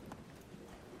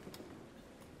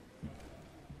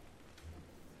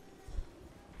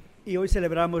y hoy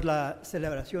celebramos la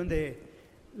celebración de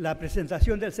la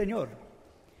presentación del Señor.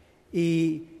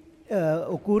 Y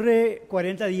ocurre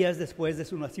 40 días después de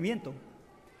su nacimiento.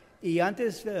 Y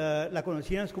antes la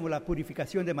conocíamos como la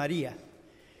purificación de María.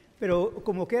 Pero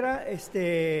como quiera,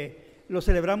 lo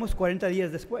celebramos 40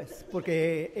 días después,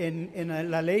 porque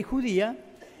en la ley judía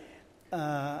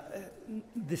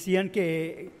decían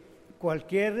que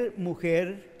cualquier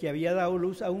mujer que había dado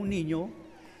luz a un niño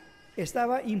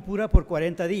estaba impura por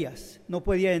 40 días, no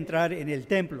podía entrar en el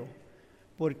templo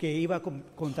porque iba a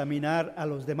contaminar a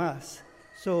los demás.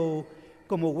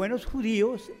 Como buenos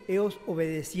judíos, ellos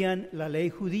obedecían la ley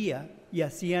judía y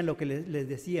hacían lo que les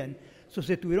decían.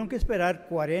 Se tuvieron que esperar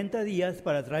 40 días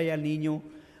para traer al niño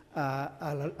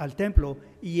al templo.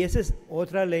 Y esa es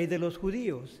otra ley de los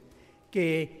judíos,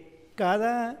 que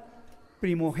cada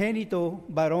primogénito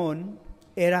varón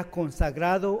era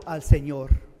consagrado al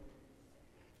Señor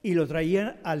y lo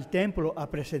traían al templo a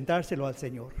presentárselo al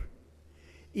Señor.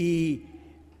 Y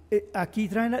aquí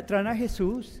traen a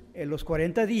Jesús en los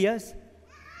 40 días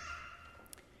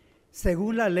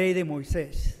según la ley de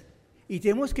Moisés. Y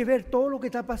tenemos que ver todo lo que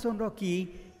está pasando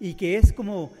aquí, y que es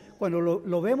como cuando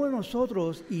lo vemos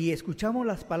nosotros y escuchamos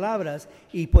las palabras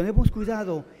y ponemos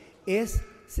cuidado, es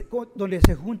donde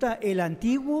se junta el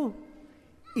antiguo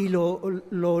y lo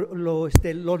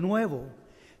nuevo.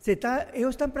 Ellos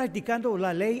están practicando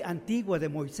la ley antigua de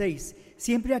Moisés.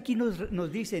 Siempre aquí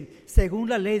nos dicen, según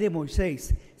la ley de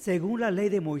Moisés, según la ley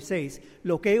de Moisés,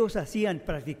 lo que ellos hacían,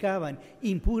 practicaban,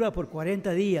 impura por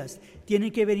 40 días,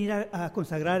 tienen que venir a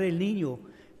consagrar el niño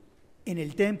en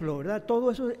el templo, ¿verdad?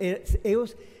 Todo eso,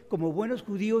 ellos como buenos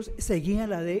judíos seguían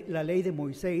la ley de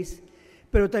Moisés.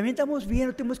 Pero también tenemos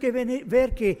que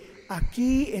ver que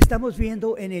aquí estamos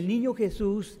viendo en el niño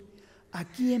Jesús,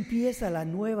 aquí empieza la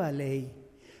nueva ley.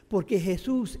 Porque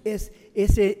Jesús es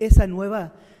esa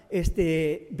nueva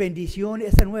bendición,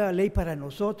 esa nueva ley para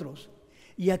nosotros.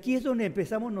 Y aquí es donde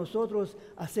empezamos nosotros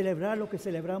a celebrar lo que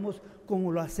celebramos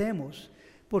como lo hacemos.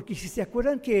 Porque si se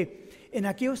acuerdan que en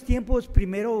aquellos tiempos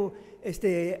primero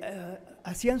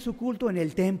hacían su culto en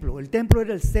el templo. El templo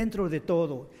era el centro de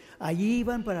todo. Allí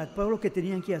iban para todo lo que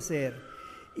tenían que hacer.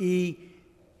 Y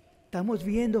estamos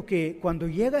viendo que cuando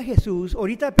llega Jesús,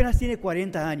 ahorita apenas tiene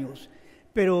 40 años,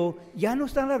 pero ya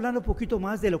nos están hablando un poquito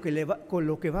más de con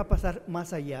lo que va a pasar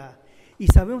más allá. Y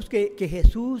sabemos que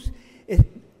Jesús,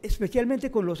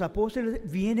 especialmente con los apóstoles,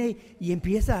 viene y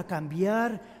empieza a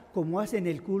cambiar como hacen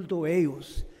el culto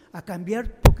ellos, a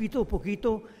cambiar poquito a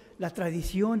poquito la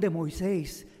tradición de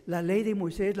Moisés, la ley de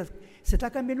Moisés, se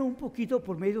está cambiando un poquito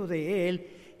por medio de él,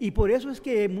 y por eso es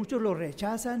que muchos lo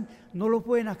rechazan, no lo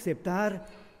pueden aceptar,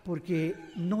 porque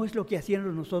no es lo que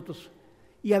hacían nosotros.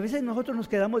 Y a veces nosotros nos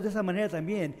quedamos de esa manera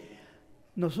también.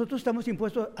 Nosotros estamos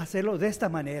impuestos a hacerlo de esta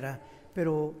manera,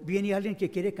 pero viene alguien que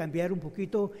quiere cambiar un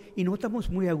poquito y no estamos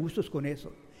muy a gustos con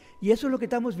eso. Y eso es lo que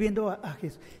estamos viendo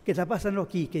que está pasando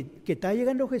aquí, que está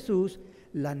llegando Jesús,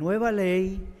 la nueva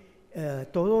ley,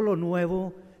 todo lo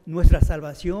nuevo, nuestra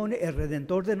salvación, el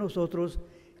Redentor de nosotros,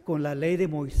 con la ley de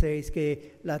Moisés,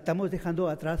 que la estamos dejando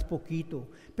atrás poquito,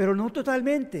 pero no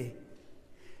totalmente.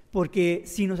 Porque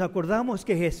si nos acordamos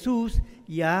que Jesús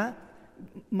ya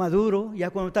maduro,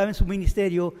 ya cuando estaba en su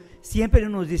ministerio, siempre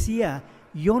nos decía,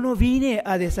 yo no vine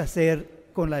a deshacer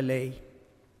con la ley.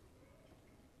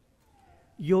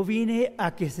 Yo vine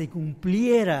a que se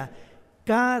cumpliera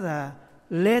cada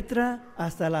letra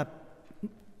hasta la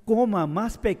coma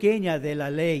más pequeña de la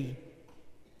ley.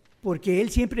 Porque Él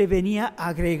siempre venía a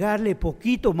agregarle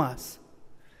poquito más.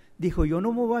 Dijo, yo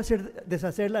no me voy a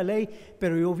deshacer la ley,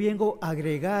 pero yo vengo a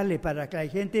agregarle para que la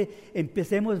gente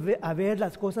empecemos a ver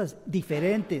las cosas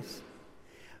diferentes.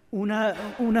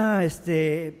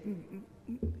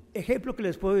 Ejemplo que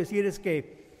les puedo decir es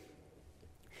que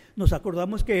nos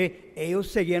acordamos que ellos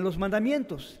seguían los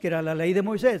mandamientos, que era la ley de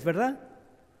Moisés, ¿verdad?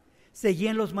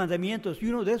 Seguían los mandamientos, y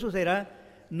uno de esos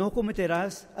era, no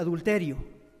cometerás adulterio.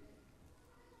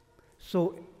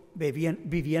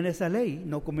 Vivían esa ley,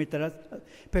 no cometerás.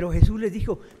 Pero Jesús les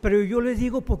dijo, pero yo les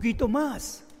digo poquito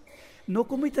más. No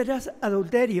cometerás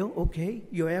adulterio, ok,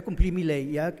 yo ya cumplí mi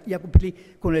ley, ya cumplí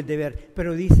con el deber.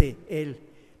 Pero dice él,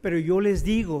 pero yo les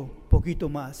digo poquito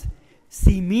más.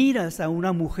 Si miras a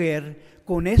una mujer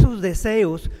con esos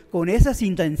deseos, con esas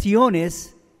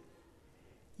intenciones,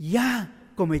 ya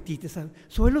cometiste.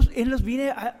 Él nos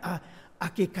viene a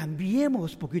que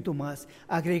cambiemos poquito más,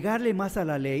 agregarle más a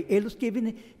la ley. Él es que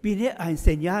viene a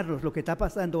enseñarnos lo que está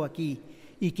pasando aquí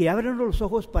y que abran los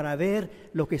ojos para ver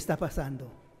lo que está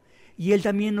pasando. Y Él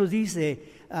también nos dice,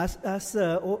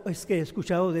 es que he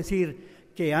escuchado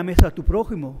decir que ames a tu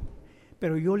prójimo,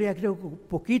 pero yo le agrego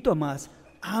poquito más,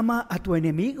 ama a tu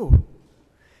enemigo.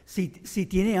 Si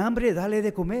tiene hambre, dale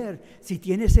de comer. Si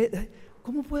tiene sed,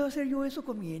 ¿cómo puedo hacer yo eso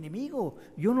con mi enemigo?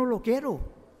 Yo no lo quiero.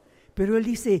 Pero Él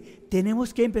dice,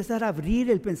 tenemos que empezar a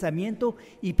abrir el pensamiento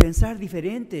y pensar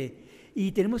diferente.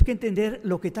 Y tenemos que entender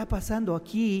lo que está pasando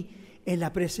aquí en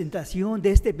la presentación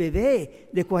de este bebé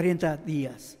de 40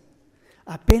 días.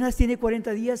 Apenas tiene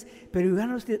 40 días, pero ya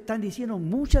nos están diciendo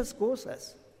muchas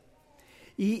cosas.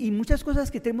 Y muchas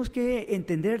cosas que tenemos que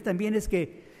entender también es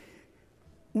que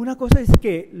una cosa es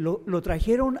que lo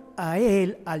trajeron a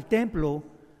Él al templo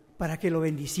para que lo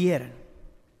bendicieran.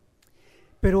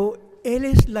 Pero Él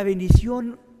es la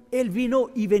bendición, Él vino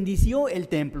y bendició el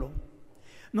templo.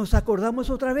 Nos acordamos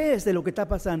otra vez de lo que está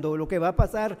pasando, lo que va a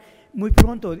pasar muy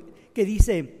pronto, que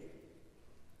dice,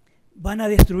 van a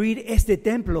destruir este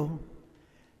templo,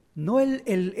 no el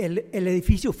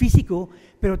edificio físico,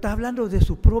 pero está hablando de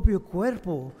su propio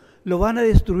cuerpo. Lo van a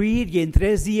destruir y en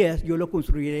 3 días yo lo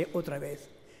construiré otra vez,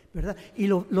 ¿verdad? Y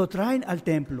lo traen al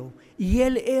templo, y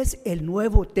Él es el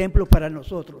nuevo templo para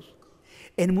nosotros.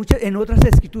 En otras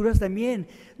escrituras también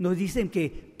nos dicen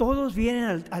que todos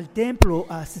vienen al templo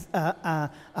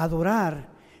a adorar,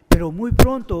 pero muy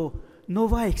pronto no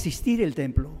va a existir el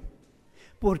templo,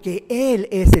 porque Él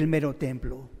es el mero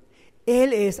templo.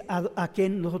 Él es a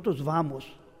quien nosotros vamos.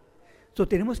 So,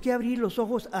 tenemos que abrir los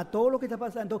ojos a todo lo que está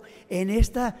pasando en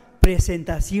esta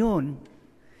presentación,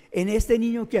 en este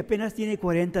niño que apenas tiene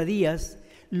 40 días,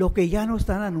 lo que ya nos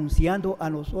están anunciando a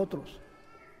nosotros.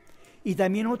 Y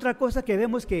también otra cosa que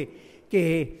vemos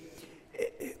que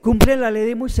cumplen la ley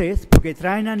de Moisés, porque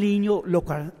traen al niño,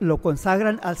 lo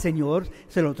consagran al Señor,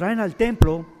 se lo traen al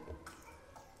templo,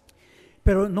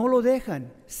 pero no lo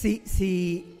dejan.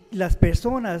 Si las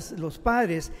personas, los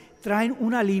padres, traen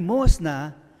una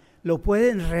limosna, lo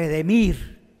pueden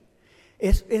redimir.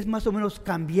 Es más o menos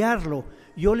cambiarlo.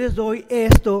 Yo les doy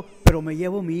esto, pero me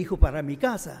llevo mi hijo para mi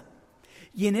casa.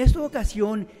 Y en esta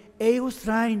ocasión, ellos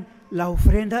traen la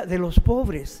ofrenda de los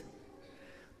pobres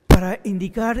para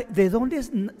indicar de dónde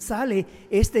sale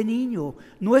este niño.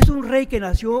 No es un rey que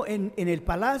nació en el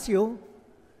palacio,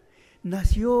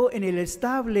 nació en el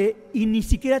estable y ni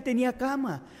siquiera tenía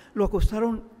cama. Lo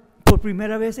acostaron por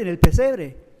primera vez en el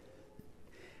pesebre.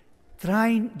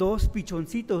 Traen 2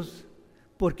 pichoncitos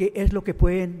porque es lo que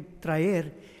pueden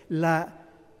traer, la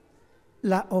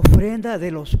ofrenda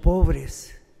de los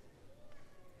pobres.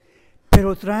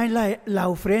 Pero traen la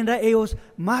ofrenda ellos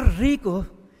más ricos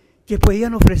que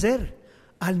podían ofrecer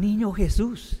al niño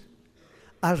Jesús,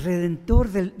 al Redentor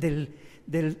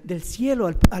del cielo,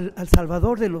 al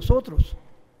Salvador de los otros.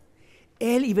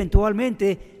 Él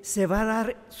eventualmente se va a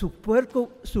dar su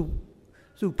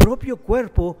propio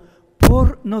cuerpo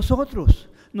por nosotros,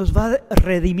 nos va a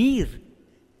redimir.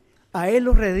 A Él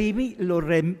lo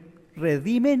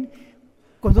redimen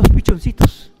con 2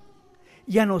 pichoncitos,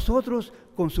 y a nosotros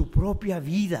con su propia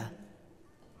vida,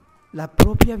 la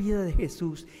propia vida de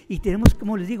Jesús. Y tenemos,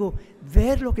 como les digo,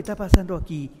 ver lo que está pasando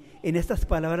aquí en estas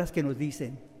palabras que nos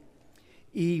dicen.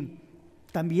 Y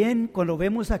también cuando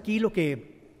vemos aquí lo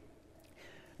que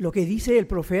dice el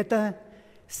profeta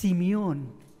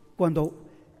Simeón, cuando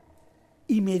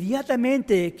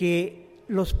inmediatamente que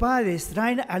los padres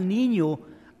traen al niño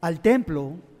al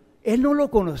templo, él no lo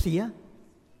conocía,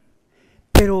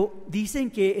 pero dicen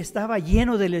que estaba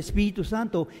lleno del Espíritu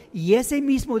Santo, y ese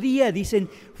mismo día, dicen,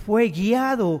 fue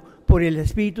guiado por el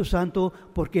Espíritu Santo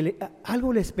porque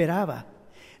algo le esperaba.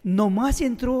 Nomás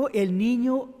entró el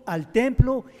niño al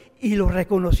templo y lo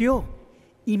reconoció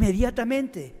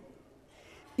inmediatamente,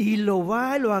 y lo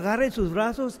agarra en sus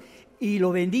brazos y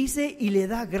lo bendice y le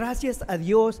da gracias a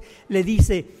Dios. Le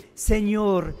dice,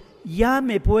 Señor, ya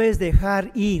me puedes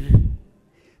dejar ir,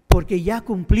 porque ya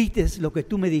cumpliste lo que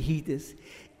tú me dijiste.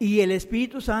 Y el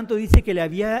Espíritu Santo dice que le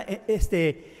había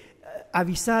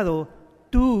avisado,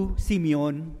 tú,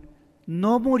 Simeón,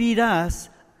 no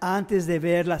morirás antes de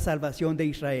ver la salvación de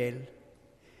Israel.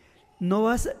 No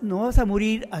vas a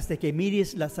morir hasta que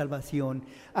mires la salvación,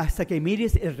 hasta que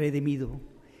mires el redimido,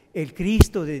 el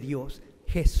Cristo de Dios,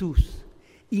 Jesús.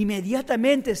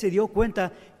 Inmediatamente se dio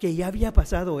cuenta que ya había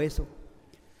pasado eso.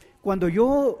 Cuando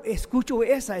yo escucho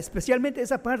especialmente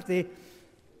esa parte,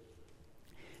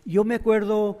 yo me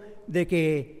acuerdo de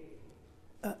que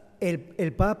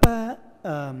el Papa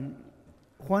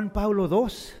Juan Pablo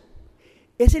II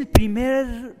es el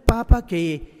primer Papa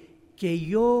que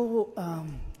yo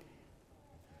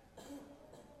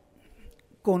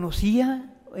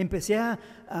conocía, empecé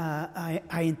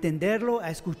a entenderlo,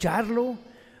 a escucharlo,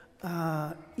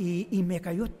 y me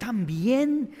cayó tan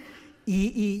bien.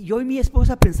 Y yo y mi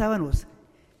esposa pensábamos,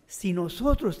 si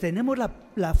nosotros tenemos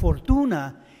la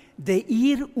fortuna de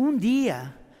ir un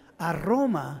día a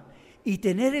Roma y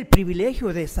tener el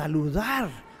privilegio de saludar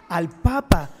al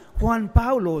Papa Juan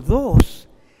Pablo II,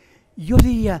 yo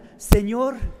diría,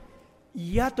 Señor,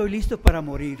 ya estoy listo para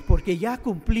morir, porque ya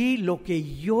cumplí lo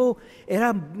que yo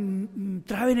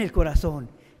traba en el corazón,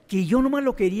 que yo nomás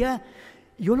lo quería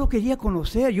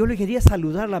conocer, yo le quería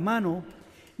saludar la mano.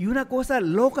 Y una cosa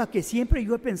loca que siempre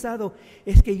yo he pensado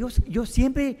es que yo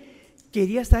siempre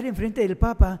quería estar enfrente del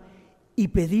Papa y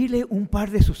pedirle un par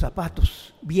de sus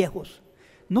zapatos viejos.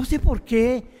 No sé por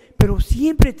qué, pero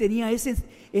siempre tenía ese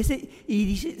y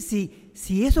dice,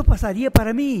 si eso pasaría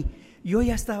para mí, yo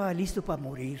ya estaba listo para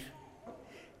morir.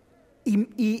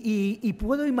 Y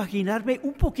puedo imaginarme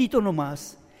un poquito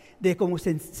nomás de cómo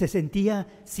se sentía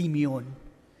Simeón,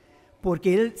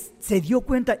 porque él se dio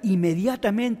cuenta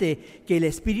inmediatamente que el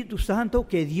Espíritu Santo,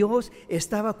 que Dios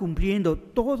estaba cumpliendo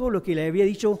todo lo que le había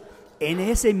dicho en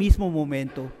ese mismo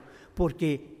momento,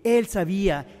 porque él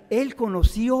sabía, él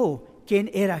conoció quién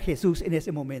era Jesús en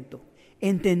ese momento,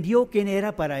 entendió quién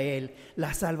era para él,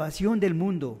 la salvación del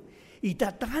mundo, y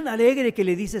está tan alegre que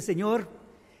le dice, Señor,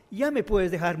 ya me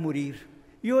puedes dejar morir,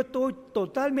 yo estoy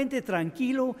totalmente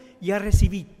tranquilo, ya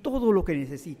recibí todo lo que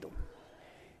necesito.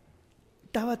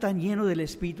 Estaba tan lleno del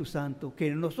Espíritu Santo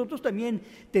que nosotros también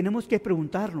tenemos que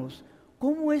preguntarnos,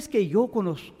 ¿cómo es que yo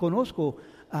conozco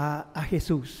a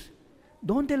Jesús?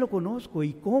 ¿Dónde lo conozco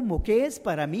y cómo? ¿Qué es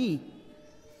para mí?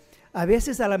 A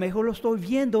veces a lo mejor lo estoy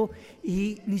viendo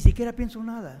y ni siquiera pienso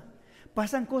nada.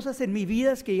 Pasan cosas en mi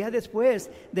vida que ya después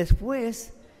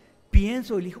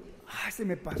pienso y digo, se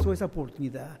me pasó esa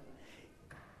oportunidad.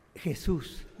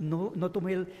 Jesús, no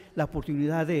tomé la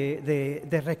oportunidad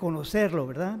de reconocerlo,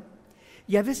 ¿verdad?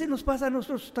 Y a veces nos pasa a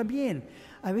nosotros también.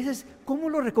 A veces, ¿cómo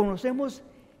lo reconocemos?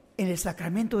 En el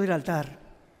sacramento del altar.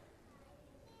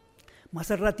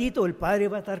 Más al ratito el Padre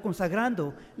va a estar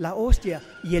consagrando la hostia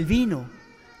y el vino.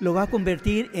 Lo va a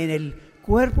convertir en el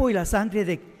cuerpo y la sangre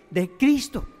de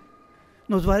Cristo.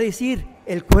 Nos va a decir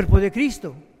el cuerpo de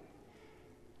Cristo.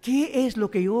 ¿Qué es lo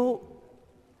que yo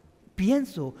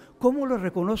pienso? ¿Cómo lo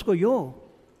reconozco yo?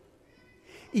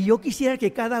 Y yo quisiera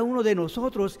que cada uno de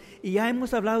nosotros, y ya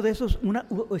hemos hablado de eso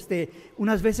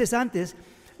unas veces antes,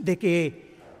 de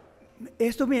que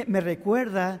esto me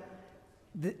recuerda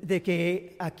de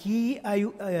que aquí hay,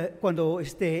 cuando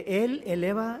Él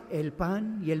eleva el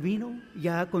pan y el vino,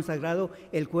 ya ha consagrado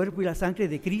el cuerpo y la sangre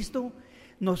de Cristo,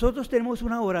 nosotros tenemos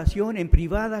una oración en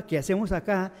privada que hacemos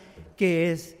acá,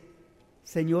 que es,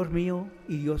 Señor mío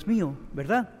y Dios mío,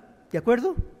 ¿verdad? ¿De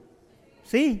acuerdo?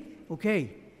 Sí, ok.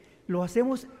 Lo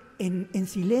hacemos en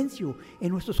silencio, en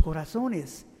nuestros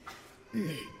corazones.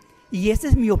 Y esta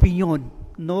es mi opinión,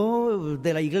 no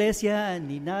de la iglesia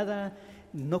ni nada.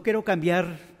 No quiero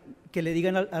cambiar, que le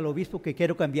digan al obispo que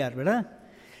quiero cambiar, ¿verdad?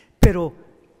 Pero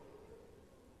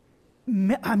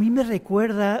a mí me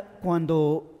recuerda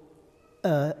cuando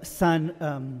San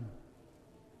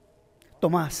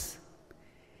Tomás,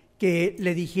 que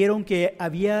le dijeron que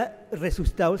había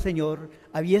resucitado el Señor,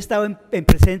 había estado en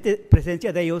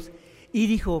presencia de ellos, y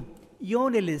dijo, yo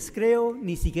no les creo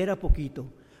ni siquiera poquito,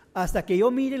 hasta que yo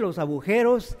mire los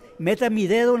agujeros, meta mi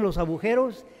dedo en los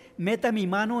agujeros, meta mi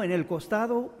mano en el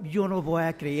costado, yo no voy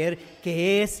a creer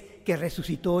que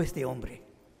resucitó este hombre,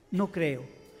 no creo.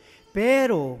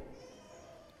 Pero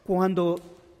cuando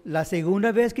la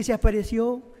segunda vez que se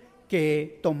apareció,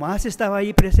 que Tomás estaba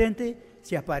ahí presente,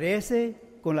 se aparece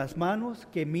con las manos,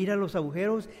 que mira los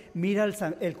agujeros, mira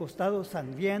el costado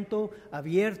sangriento,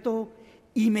 abierto,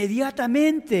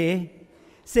 inmediatamente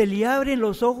se le abren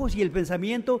los ojos y el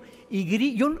pensamiento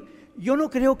y yo no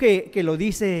creo que lo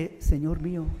dice, Señor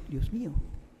mío, Dios mío.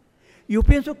 Yo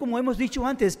pienso, como hemos dicho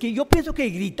antes, que yo pienso que he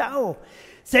gritado,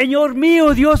 Señor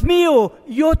mío, Dios mío,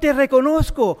 yo te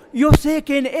reconozco, yo sé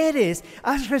quién eres,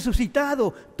 has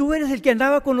resucitado, tú eres el que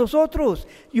andaba con nosotros,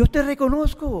 yo te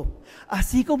reconozco.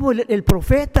 Así como el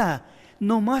profeta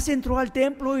nomás entró al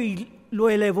templo y lo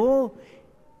elevó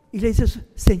y le dice,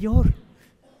 Señor,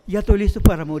 ya estoy listo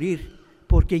para morir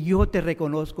porque yo te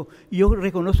reconozco, yo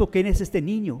reconozco quién es este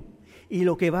niño y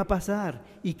lo que va a pasar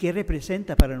y qué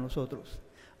representa para nosotros.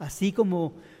 Así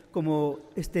como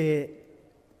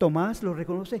Tomás lo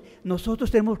reconoce,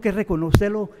 nosotros tenemos que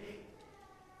reconocerlo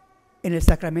en el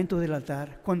sacramento del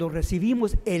altar, cuando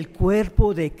recibimos el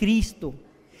cuerpo de Cristo,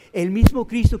 el mismo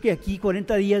Cristo que aquí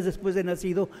 40 días después de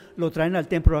nacido lo traen al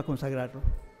templo a consagrarlo.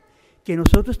 Que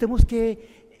nosotros tenemos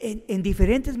que, en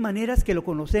diferentes maneras que lo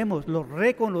conocemos, lo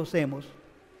reconocemos.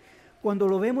 Cuando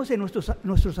lo vemos en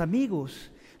nuestros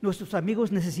amigos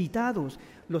necesitados,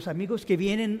 los amigos que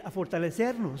vienen a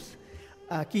fortalecernos.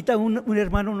 Aquí está un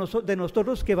hermano de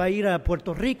nosotros que va a ir a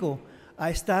Puerto Rico a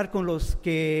estar con los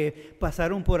que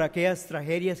pasaron por aquellas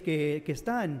tragedias que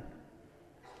están.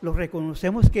 lo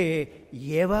reconocemos que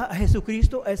lleva a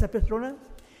Jesucristo a esa persona.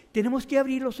 Tenemos que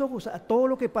abrir los ojos a todo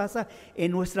lo que pasa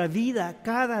en nuestra vida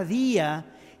cada día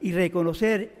y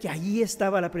reconocer que allí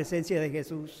estaba la presencia de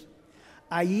Jesús.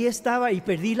 Allí estaba y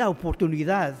perdí la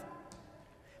oportunidad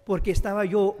porque estaba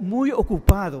yo muy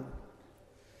ocupado.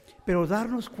 Pero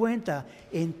darnos cuenta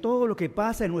en todo lo que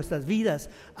pasa en nuestras vidas,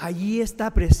 allí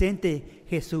está presente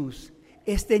Jesús.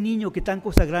 Este niño que están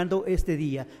consagrando este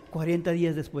día, 40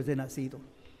 días después de nacido.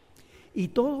 Y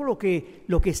todo lo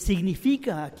que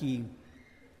significa aquí.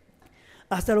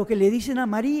 Hasta lo que le dicen a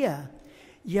María,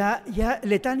 ya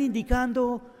le están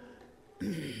indicando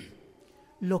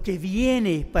lo que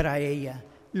viene para ella,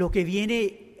 lo que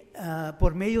viene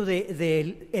por medio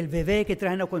del bebé que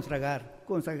traen a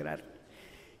consagrar.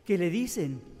 Que le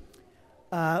dicen,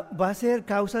 va a ser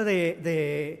causa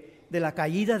de la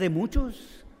caída de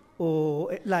muchos o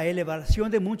la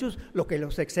elevación de muchos, lo que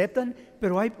los aceptan,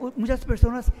 pero hay muchas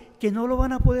personas que no lo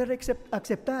van a poder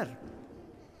aceptar.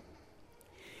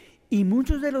 Y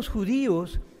muchos de los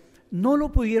judíos no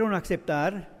lo pudieron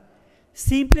aceptar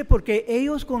simple porque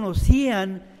ellos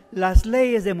conocían las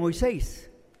leyes de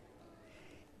Moisés.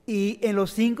 Y en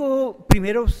los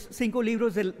primeros cinco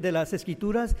libros de las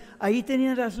Escrituras, ahí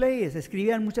tenían las leyes,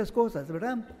 escribían muchas cosas,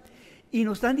 ¿verdad? Y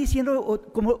nos están diciendo,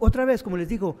 como otra vez, como les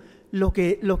digo, lo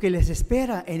que les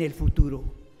espera en el futuro.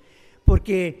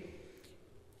 Porque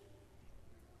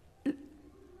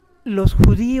los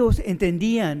judíos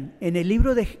entendían, en el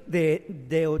libro de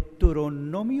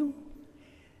Deuteronomio,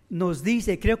 nos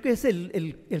dice, creo que es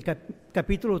el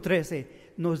capítulo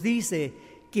 13, nos dice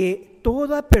que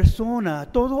toda persona,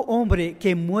 todo hombre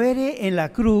que muere en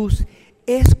la cruz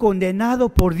es condenado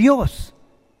por Dios.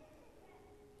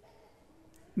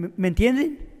 ¿Me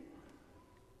entienden?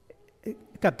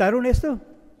 ¿Captaron esto?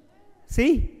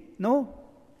 ¿Sí? ¿No?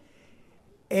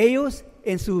 Ellos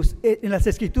en las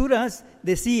Escrituras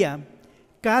decían,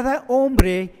 cada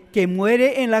hombre que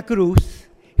muere en la cruz,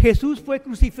 Jesús fue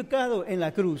crucificado en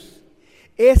la cruz,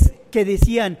 es que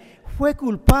decían, fue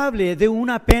culpable de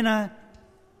una pena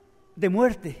de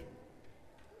muerte.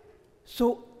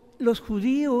 Los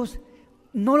judíos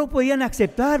no lo podían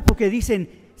aceptar porque dicen,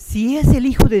 si es el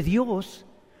Hijo de Dios,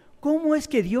 ¿cómo es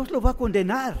que Dios lo va a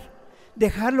condenar?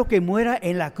 Dejarlo que muera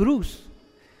en la cruz.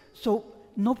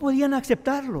 No podían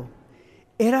aceptarlo.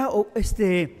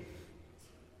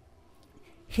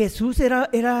 Jesús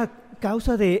era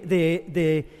causa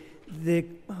de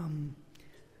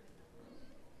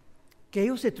que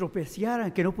ellos se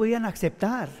tropezaran, que no podían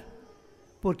aceptar,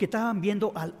 porque estaban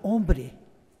viendo al hombre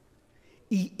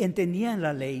y entendían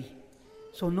la ley.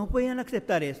 No podían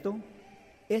aceptar esto.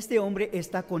 Este hombre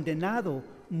está condenado,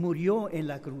 murió en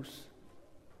la cruz.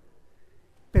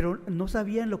 Pero no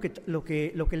sabían lo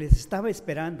que les estaba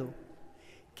esperando,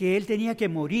 que Él tenía que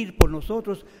morir por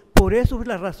nosotros. Por eso es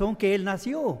la razón que Él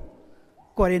nació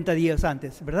 40 días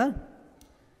antes, ¿verdad?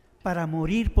 Para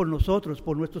morir por nosotros,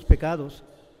 por nuestros pecados.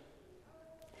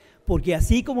 Porque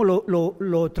así como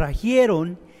lo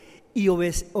trajeron y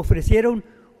ofrecieron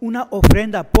una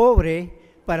ofrenda pobre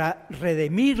para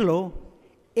redimirlo,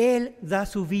 Él da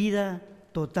su vida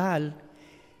total,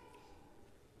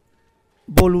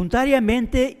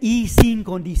 voluntariamente y sin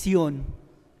condición,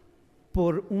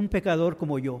 por un pecador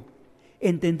como yo.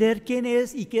 Entender quién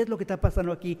es y qué es lo que está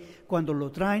pasando aquí cuando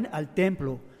lo traen al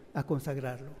templo a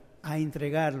consagrarlo, a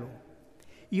entregarlo.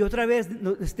 Y otra vez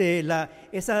la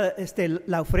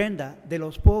ofrenda de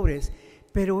los pobres,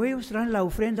 pero ellos traen la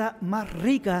ofrenda más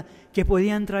rica que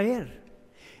podían traer.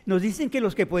 Nos dicen que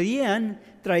los que podían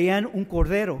traían un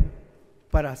cordero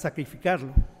para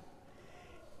sacrificarlo.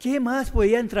 ¿Qué más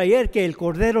podían traer que el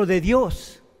Cordero de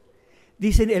Dios?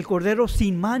 Dicen el Cordero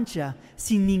sin mancha,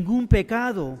 sin ningún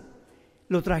pecado.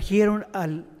 Lo trajeron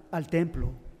al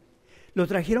templo. Lo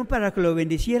trajeron para que lo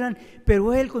bendicieran,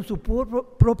 pero Él con su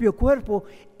propio cuerpo,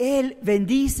 Él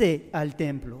bendice al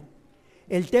templo.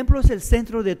 El templo es el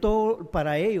centro de todo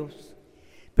para ellos.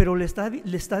 Pero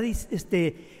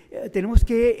tenemos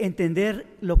que entender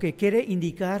lo que quiere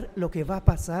indicar, lo que va a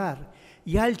pasar.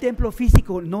 Ya el templo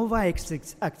físico no va a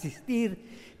existir,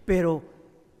 pero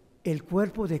el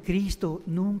cuerpo de Cristo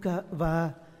nunca va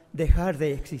a dejar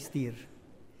de existir.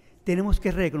 Tenemos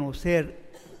que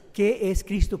reconocer qué es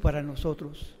Cristo para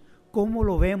nosotros, cómo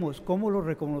lo vemos, cómo lo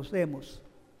reconocemos.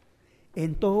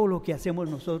 En todo lo que hacemos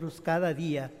nosotros cada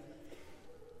día,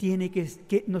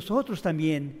 nosotros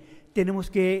también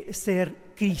tenemos que ser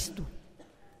Cristo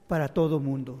para todo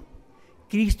mundo.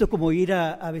 Cristo como ir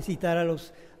a visitar a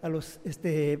los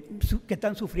que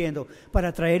están sufriendo,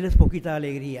 para traerles poquita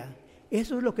alegría.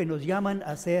 Eso es lo que nos llaman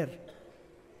a hacer.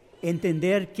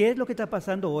 Entender qué es lo que está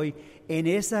pasando hoy en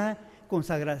esa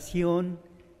consagración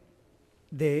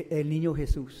del niño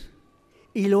Jesús.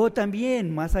 Y luego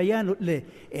también, más allá,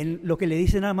 en lo que le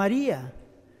dicen a María,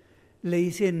 le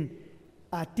dicen,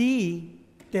 a ti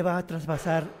te va a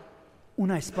traspasar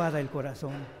una espada el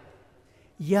corazón.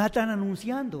 Ya están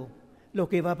anunciando lo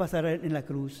que va a pasar en la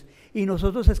cruz. Y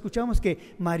nosotros escuchamos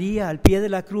que María al pie de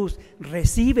la cruz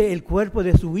recibe el cuerpo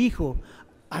de su hijo.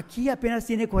 Aquí apenas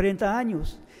tiene 40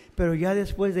 años, pero ya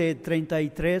después de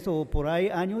 33 o por ahí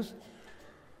años,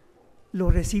 lo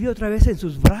recibe otra vez en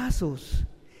sus brazos.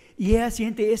 Y ella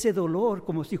siente ese dolor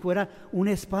como si fuera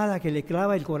una espada que le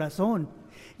clava el corazón.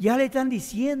 Ya le están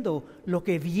diciendo lo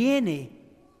que viene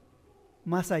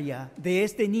más allá de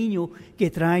este niño que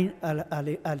traen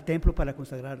al templo para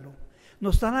consagrarlo.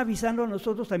 Nos están avisando a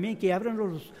nosotros también que abran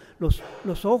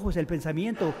los ojos, el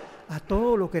pensamiento a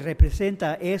todo lo que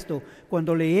representa esto.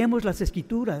 Cuando leemos las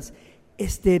Escrituras,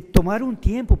 tomar un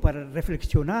tiempo para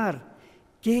reflexionar.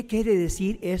 ¿Qué quiere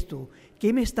decir esto?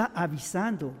 ¿Qué me está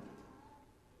avisando?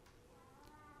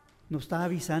 Nos está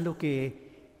avisando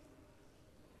que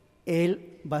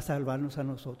Él va a salvarnos a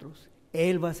nosotros.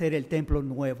 Él va a ser el templo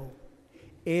nuevo.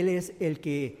 Él es el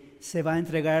que se va a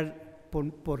entregar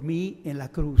por mí en la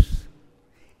cruz.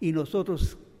 Y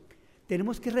nosotros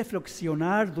tenemos que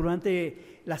reflexionar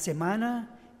durante la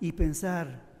semana y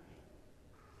pensar,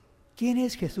 ¿quién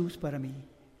es Jesús para mí?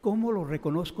 ¿Cómo lo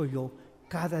reconozco yo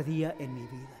cada día en mi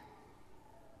vida?